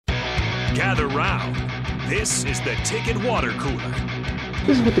Gather round. This is the Ticket Water Cooler.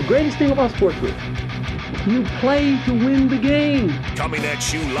 This is what the greatest thing about sports is. You play to win the game. Coming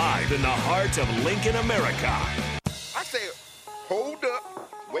at you live in the heart of Lincoln, America. I say, hold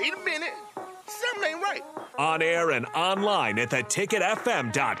up, wait a minute, something ain't right. On air and online at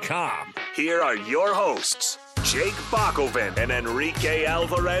theticketfm.com. Here are your hosts, Jake Bakoven and Enrique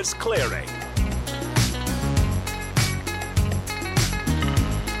Alvarez Clearing.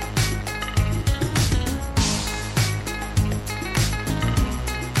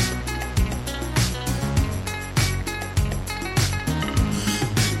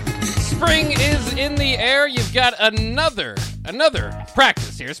 Spring is in the air. You've got another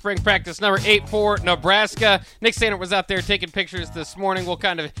practice here. Spring practice number 8 for Nebraska. Nick Sanders was out there taking pictures this morning. We'll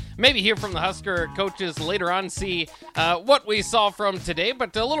kind of maybe hear from the Husker coaches later on, see what we saw from today,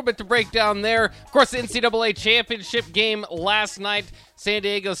 but a little bit to break down there. Of course, the NCAA championship game last night. San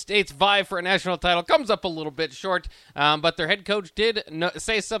Diego State's vie for a national title comes up a little bit short, but their head coach did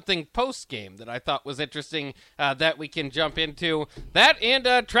say something post-game that I thought was interesting that we can jump into. That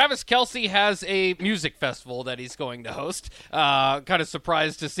and Travis Kelce has a music festival that he's going to host. Kind of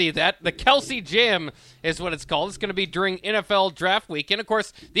surprised to see that. The Kelce Jam is what it's called. It's going to be during NFL Draft Week. And, of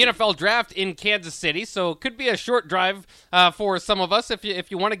course, the NFL Draft in Kansas City, so it could be a short drive for some of us if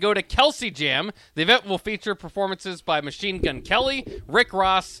you want to go to Kelce Jam. The event will feature performances by Machine Gun Kelly, Rick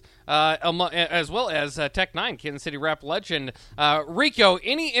Ross, as well as Tech 9, Kansas City rap legend. Rico,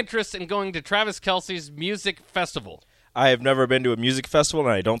 any interest in going to Travis Kelce's music festival? I have never been to a music festival,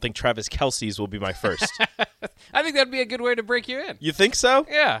 and I don't think Travis Kelce's will be my first. I think that'd be a good way to break you in. You think so?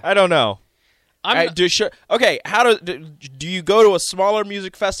 Yeah. I don't know. Okay, how do you go to a smaller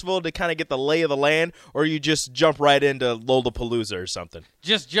music festival to kind of get the lay of the land, or you just jump right into Lollapalooza or something?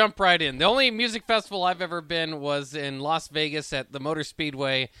 Just jump right in. The only music festival I've ever been was in Las Vegas at the Motor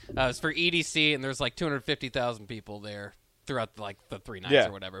Speedway. It was for EDC, and there's like 250,000 people there throughout the 3 nights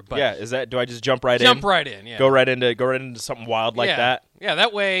or whatever. But yeah, do I just jump right in? Jump right in, yeah. Go right into something wild like that? Yeah,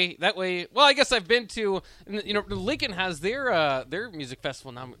 that way. Well, I guess I've been to, Lincoln has their music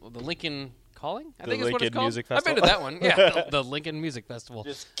festival now, the Lincoln Calling? I think is what it's called. Music I've been to that one. Yeah, the Lincoln Music Festival.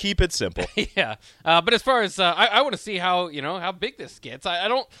 Just keep it simple. Yeah, but as far as I want to see how big this gets. I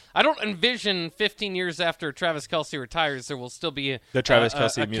don't envision 15 years after Travis Kelce retires there will still be the Travis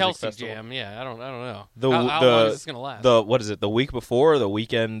Kelce a Music Kelce Festival. Jam. Yeah, I don't know. How long is this gonna last? What is it? The week before or the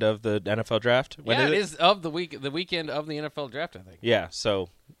weekend of the NFL draft? It is of the weekend of the NFL draft, I think. Yeah, so.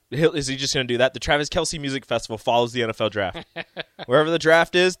 Is he just going to do that? The Travis Kelce Music Festival follows the NFL draft. Wherever the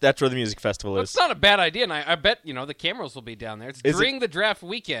draft is, that's where the music festival is. It's not a bad idea, and I bet the cameras will be down there. It's during the draft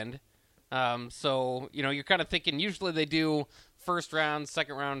weekend, so you're kind of thinking usually they do first round,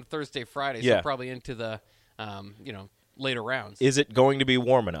 second round, Thursday, Friday, so probably into the later rounds. Is it going to be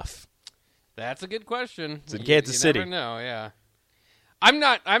warm enough? That's a good question. It's in Kansas City. Never know, yeah. I'm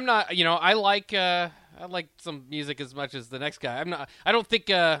not. I like some music as much as the next guy. I don't think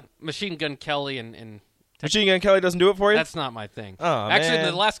Machine Gun Kelly and Machine Gun Kelly doesn't do it for you? That's not my thing. Oh, actually,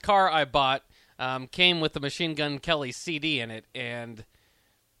 man. the last car I bought came with the Machine Gun Kelly CD in it, and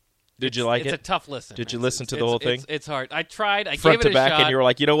did you like it? It's a tough listen. Did you listen to the whole thing? It's hard. I tried. I front gave it to back, a shot. and you were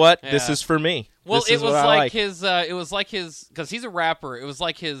like, you know what? This is for me. Well, it was like his. It was like his because he's a rapper. It was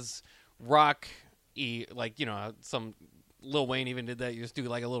like his rock-y, some Lil Wayne even did that. You just do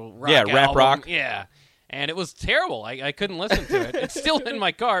like a little rock rap album. rock. Yeah. And it was terrible. I couldn't listen to it. It's still in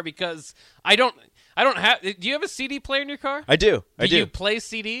my car because I don't have. Do you have a CD player in your car? I do. Do you play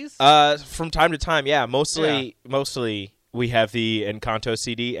CDs? From time to time, yeah. Mostly we have the Encanto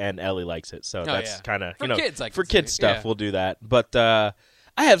CD, and Ellie likes it, so that's kind of kids. For kids stuff, we'll do that. But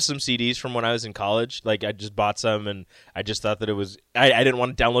I have some CDs from when I was in college. Like I just bought some, and I just thought that it was. I didn't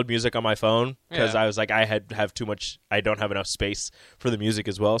want to download music on my phone because I was like I have too much. I don't have enough space for the music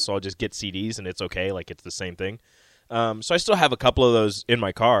as well, so I'll just get CDs, and it's okay. Like it's the same thing. So I still have a couple of those in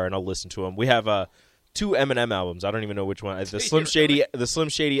my car, and I'll listen to them. We have 2 Eminem albums. I don't even know which one. The Slim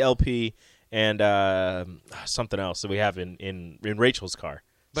Shady LP, and something else that we have in Rachel's car.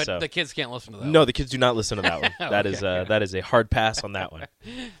 But the kids can't listen to that. No, one. the kids do not listen to that one. That is a hard pass on that one.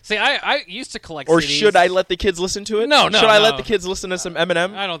 See, I used to collect or CDs. Should I let the kids listen to it? No. Should I let the kids listen to some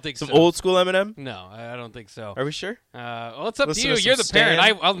Eminem? I don't think some so. Some old school Eminem? No, I don't think so. Are we sure? Well, it's up Listen to you. to You're the Stan.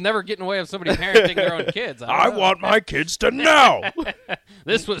 parent. I'll never get in the way of somebody parenting their own kids. I want my kids to know.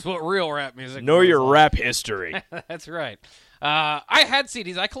 This was what real rap music know was your like. rap history. That's right. I had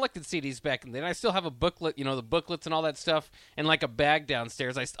CDs. I collected CDs back in the day. And I still have a booklet, the booklets and all that stuff, and like a bag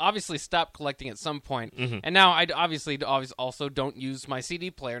downstairs. I obviously stopped collecting at some point, and now I obviously also don't use my CD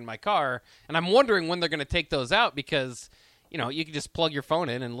player in my car. And I'm wondering when they're going to take those out because, you can just plug your phone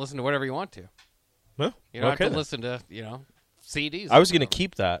in and listen to whatever you want to. Well, You don't have to listen to, CDs. I was going to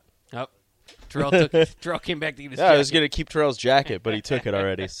keep that. Oh, Terrell came back to get his jacket. I was going to keep Terrell's jacket, but he took it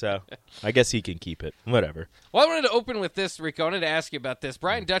already, so I guess he can keep it. Whatever. Well, I wanted to open with this, Rico. I wanted to ask you about this.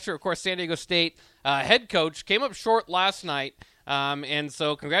 Brian Dutcher, of course, San Diego State head coach, came up short last night. And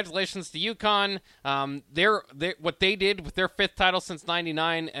so congratulations to UConn. What they did with their 5th title since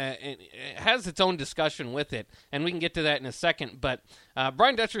 99 it has its own discussion with it, and we can get to that in a second. But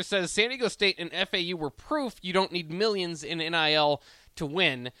Brian Dutcher says San Diego State and FAU were proof you don't need millions in NIL to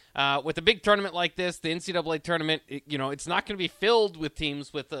win. With a big tournament like this, the NCAA tournament, it's not going to be filled with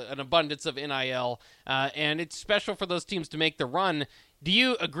teams with an abundance of NIL, and it's special for those teams to make the run. Do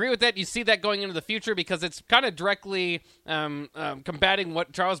you agree with that? Do you see that going into the future? Because it's kind of directly combating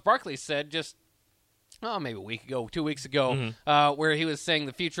what Charles Barkley said just maybe a week ago, 2 weeks ago, where he was saying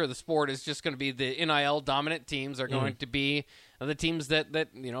the future of the sport is just going to be the NIL dominant teams are going to be the teams that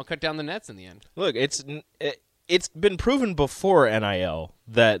cut down the nets in the end. Look, it's been proven before NIL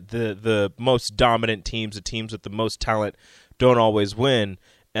that the most dominant teams, the teams with the most talent, don't always win.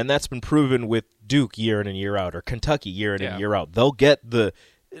 And that's been proven with Duke year in and year out, or Kentucky year in and year out. They'll get that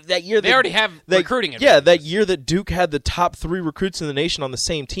year. They already have recruiting. Yeah, that year that Duke had the top 3 recruits in the nation on the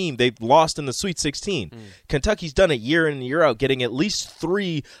same team, they lost in the Sweet 16. Kentucky's done it year in and year out, getting at least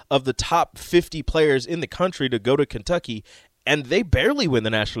 3 of the top 50 players in the country to go to Kentucky. And they barely win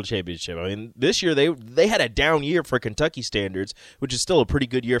the national championship. I mean, this year they had a down year for Kentucky standards, which is still a pretty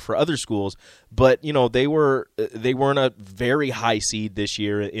good year for other schools. But they weren't a very high seed this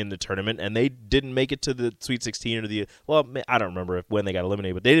year in the tournament, and they didn't make it to the Sweet 16 or I don't remember when they got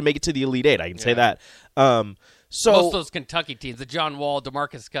eliminated, but they didn't make it to the Elite 8. I can say that. So most of those Kentucky teams, the John Wall,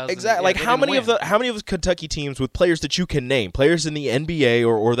 DeMarcus Cousins, exactly. How many of the Kentucky teams with players that you can name, players in the NBA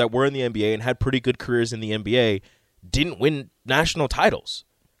or that were in the NBA and had pretty good careers in the NBA, didn't win national titles?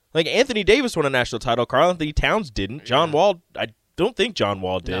 Like Anthony Davis won a national title. Karl Anthony Towns didn't. John Wall, I don't think John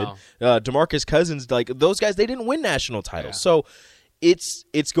Wall did. No. DeMarcus Cousins, those guys, they didn't win national titles. So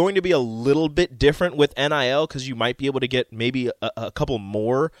it's going to be a little bit different with NIL because you might be able to get maybe a couple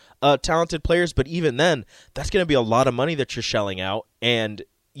more talented players. But even then, that's going to be a lot of money that you're shelling out, and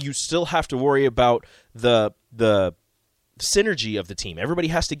you still have to worry about the synergy of the team. Everybody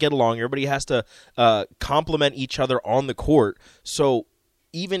has to get along. Everybody has to complement each other on the court. So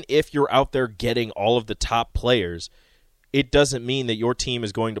even if you're out there getting all of the top players, it doesn't mean that your team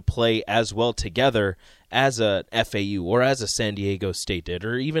is going to play as well together as a FAU or as a San Diego State did,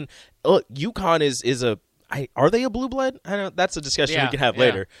 or even UConn is a. Are they a blue blood? I don't. That's a discussion we can have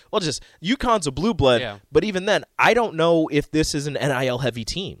later. Well, just UConn's a blue blood, but even then, I don't know if this is an NIL heavy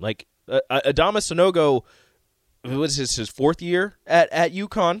team. Like Adama Sanogo. Was his 4th year at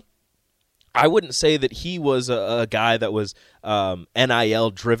UConn? I wouldn't say that he was a guy that was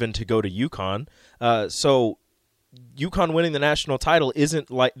NIL driven to go to UConn. So UConn winning the national title isn't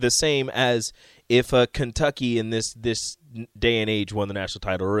like the same as if a Kentucky in this day and age won the national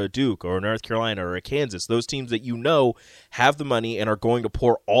title, or a Duke, or a North Carolina, or a Kansas. Those teams that have the money and are going to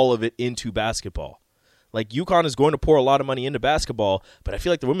pour all of it into basketball. Like UConn is going to pour a lot of money into basketball, but I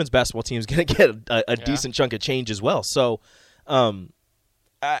feel like the women's basketball team is going to get a decent chunk of change as well. So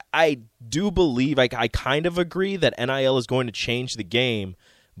I do believe, I kind of agree that NIL is going to change the game,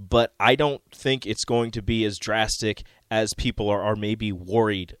 but I don't think it's going to be as drastic as people are maybe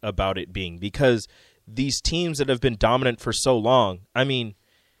worried about it being, because these teams that have been dominant for so long, I mean,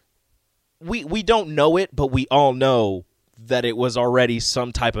 we don't know it, but we all know that it was already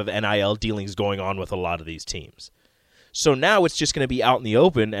some type of NIL dealings going on with a lot of these teams. So now it's just going to be out in the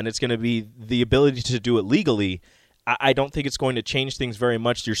open, and it's going to be the ability to do it legally. I don't think it's going to change things very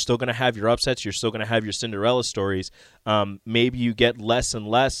much. You're still going to have your upsets. You're still going to have your Cinderella stories. Maybe you get less and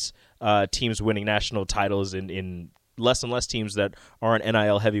less teams winning national titles in less and less teams that aren't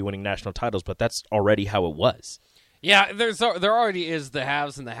NIL heavy winning national titles, but that's already how it was. Yeah, there already is the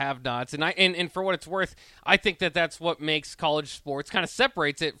haves and the have-nots, and for what it's worth, I think that's what makes college sports, kind of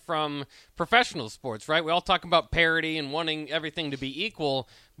separates it from professional sports, right? We all talk about parity and wanting everything to be equal,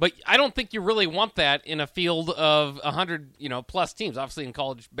 but I don't think you really want that in a field of 100, plus teams. Obviously, in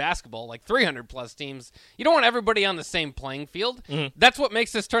college basketball, like 300 plus teams, you don't want everybody on the same playing field. Mm-hmm. That's what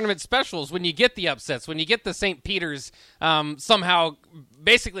makes this tournament special, is when you get the upsets, when you get the St. Peter's somehow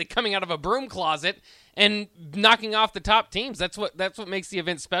basically coming out of a broom closet and knocking off the top teams. That's what makes the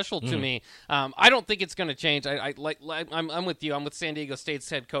event special to me. I don't think it's going to change. I'm with you. I'm with San Diego State's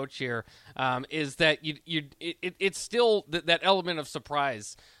head coach here. Is that it's still that element of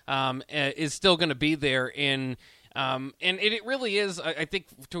surprise is still going to be there. And And it really is, I think,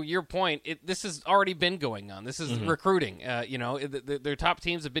 to your point, this has already been going on. This is recruiting. Their top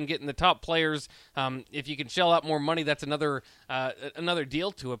teams have been getting the top players. If you can shell out more money, that's another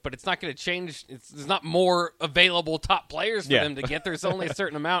deal to it. But it's not going to change. There's not more available top players for them to get. There's only a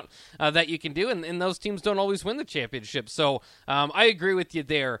certain amount that you can do, and those teams don't always win the championship. So I agree with you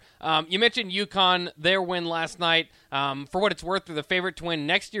there. You mentioned UConn, their win last night. For what it's worth, they're the favorite to win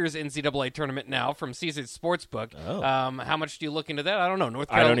next year's NCAA tournament now from Caesars Sportsbook. Oh. How much do you look into that? I don't know. North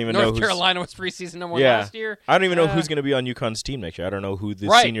Carolina was preseason number one last year. I don't even know who's going to be on UConn's team next year. I don't know who the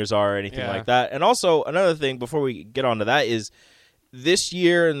seniors are or anything like that. And also, another thing before we get on to that is this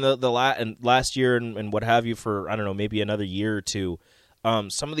year and and last year and what have you for, I don't know, maybe another year or two,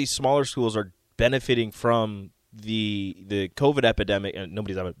 some of these smaller schools are benefiting from the COVID epidemic, and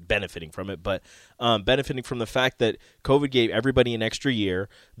nobody's benefiting from it, but benefiting from the fact that COVID gave everybody an extra year.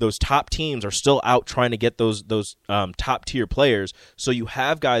 Those top teams are still out trying to get those top tier players. So you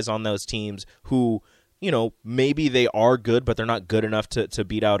have guys on those teams who, maybe they are good, but they're not good enough to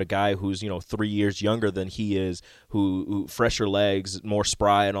beat out a guy who's 3 years younger than he is, who fresher legs, more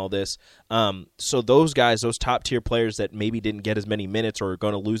spry, and all this. So those guys, those top tier players that maybe didn't get as many minutes or are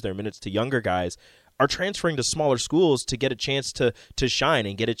going to lose their minutes to younger guys, are transferring to smaller schools to get a chance to shine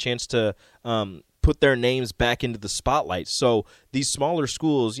and get a chance to put their names back into the spotlight. So these smaller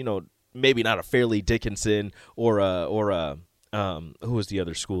schools, maybe not a Fairleigh Dickinson or who was the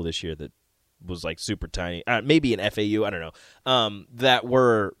other school this year that was like super tiny? Maybe an FAU, I don't know.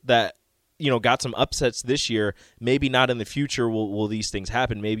 That got some upsets this year. Maybe not in the future will these things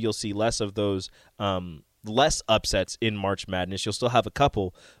happen. Maybe you'll see less of those less upsets in March Madness. You'll still have a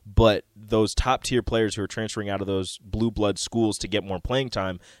couple, but those top-tier players who are transferring out of those blue blood schools to get more playing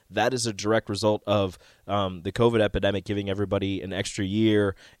time, that is a direct result of the COVID epidemic giving everybody an extra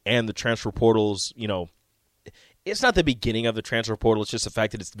year and the transfer portals, it's not the beginning of the transfer portal. It's just the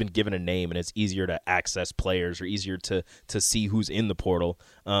fact that it's been given a name and it's easier to access players or easier to see who's in the portal.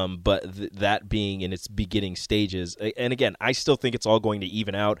 But that being in its beginning stages. And again, I still think it's all going to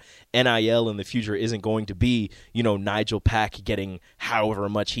even out. NIL in the future isn't going to be, Nigel Pack getting however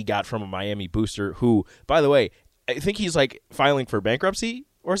much he got from a Miami booster who, by the way, I think he's like filing for bankruptcy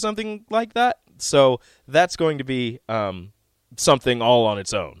or something like that. So that's going to be something all on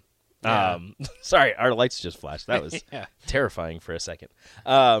its own. Yeah. Sorry, our lights just flashed. That was terrifying for a second.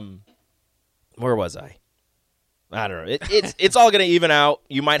 Where was I? I don't know. It's all going to even out.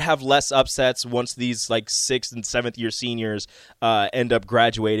 You might have less upsets once these like 6th and 7th year seniors end up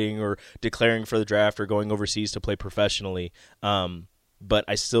graduating or declaring for the draft or going overseas to play professionally. But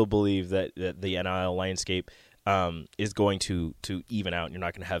I still believe that the NIL landscape is going to even out, and you're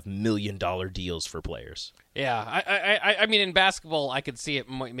not going to have $1 million deals for players. Yeah, I mean, in basketball, I could see it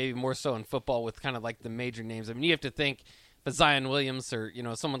maybe more so in football with kind of like the major names. I mean, you have to think if Zion Williams or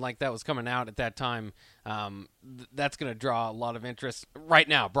someone like that was coming out at that time, that's going to draw a lot of interest. Right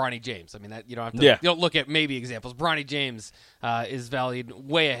now, Bronny James. I mean, that you don't have to. You don't look at maybe examples. Bronny James is valued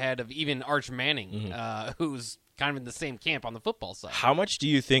way ahead of even Arch Manning, who's kind of in the same camp on the football side. How much do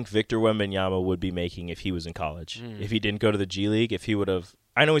you think Victor Wembanyama would be making if he was in college? If he didn't go to the G League, if he would have,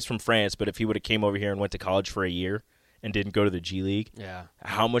 I know he's from France, but if he would have came over here and went to college for a year and didn't go to the G League,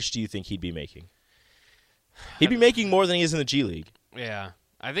 how much do you think he'd be making? He'd be making more than he is in the G League. Yeah.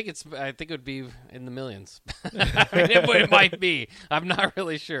 I think it would be in the millions. I mean, it might be. I'm not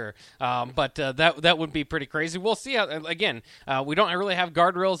really sure. But that would be pretty crazy. We'll see how. Again, we don't really have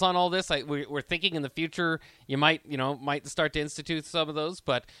guardrails on all this. We're thinking in the future you might start to institute some of those,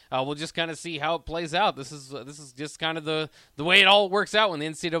 but we'll just kind of see how it plays out. This is just kind of the way it all works out when the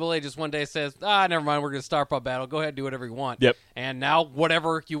NCAA just one day says, never mind, we're going to start up battle. Go ahead and do whatever you want. Yep. And now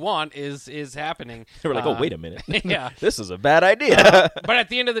whatever you want is happening. We're like, wait a minute. Yeah. This is a bad idea. But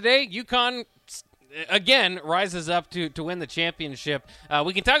at the end of the day, UConn again rises up to win the championship.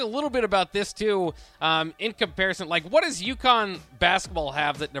 We can talk a little bit about this too, in comparison. Like, what does UConn basketball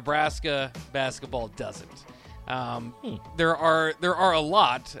have that Nebraska basketball doesn't? There are a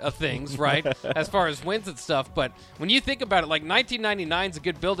lot of things, right, as far as wins and stuff. But when you think about it, like 1999 is a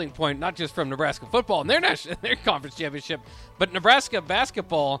good building point, not just from Nebraska football and their conference championship, but Nebraska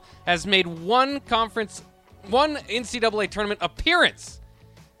basketball has made one NCAA tournament appearance.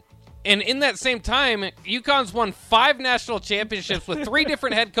 And in that same time, UConn's won 5 national championships with 3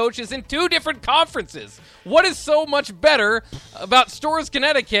 different head coaches in 2 different conferences. What is so much better about Storrs,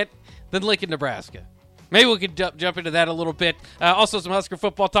 Connecticut than Lincoln, Nebraska? Maybe we could jump into that a little bit. Also, some Husker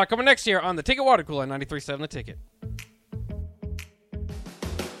football talk coming next year on the Ticket Water Cooler on 93.7 The Ticket.